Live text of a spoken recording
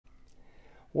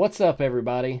What's up,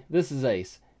 everybody? This is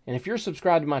Ace, and if you're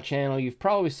subscribed to my channel, you've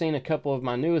probably seen a couple of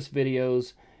my newest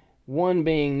videos, one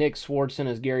being Nick Swardson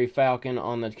as Gary Falcon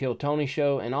on the Kill Tony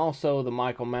Show, and also the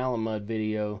Michael Malamud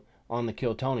video on the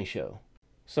Kill Tony Show.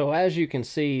 So as you can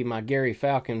see, my Gary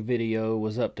Falcon video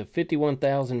was up to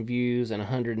 51,000 views and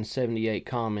 178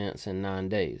 comments in 9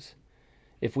 days.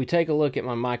 If we take a look at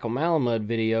my Michael Malamud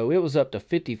video, it was up to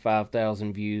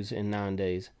 55,000 views in 9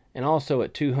 days, and also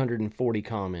at 240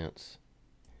 comments.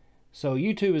 So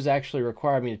YouTube has actually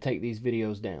required me to take these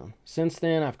videos down. Since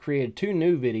then, I've created 2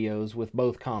 new videos with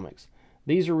both comics.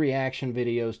 These are reaction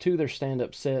videos to their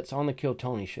stand-up sets on the Kill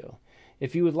Tony Show.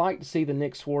 If you would like to see the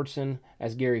Nick Swardson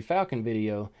as Gary Falcon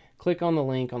video, click on the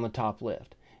link on the top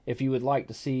left. If you would like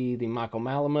to see the Michael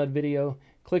Malamud video,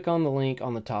 click on the link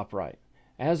on the top right.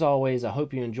 As always, I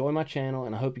hope you enjoy my channel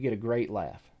and I hope you get a great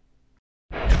laugh.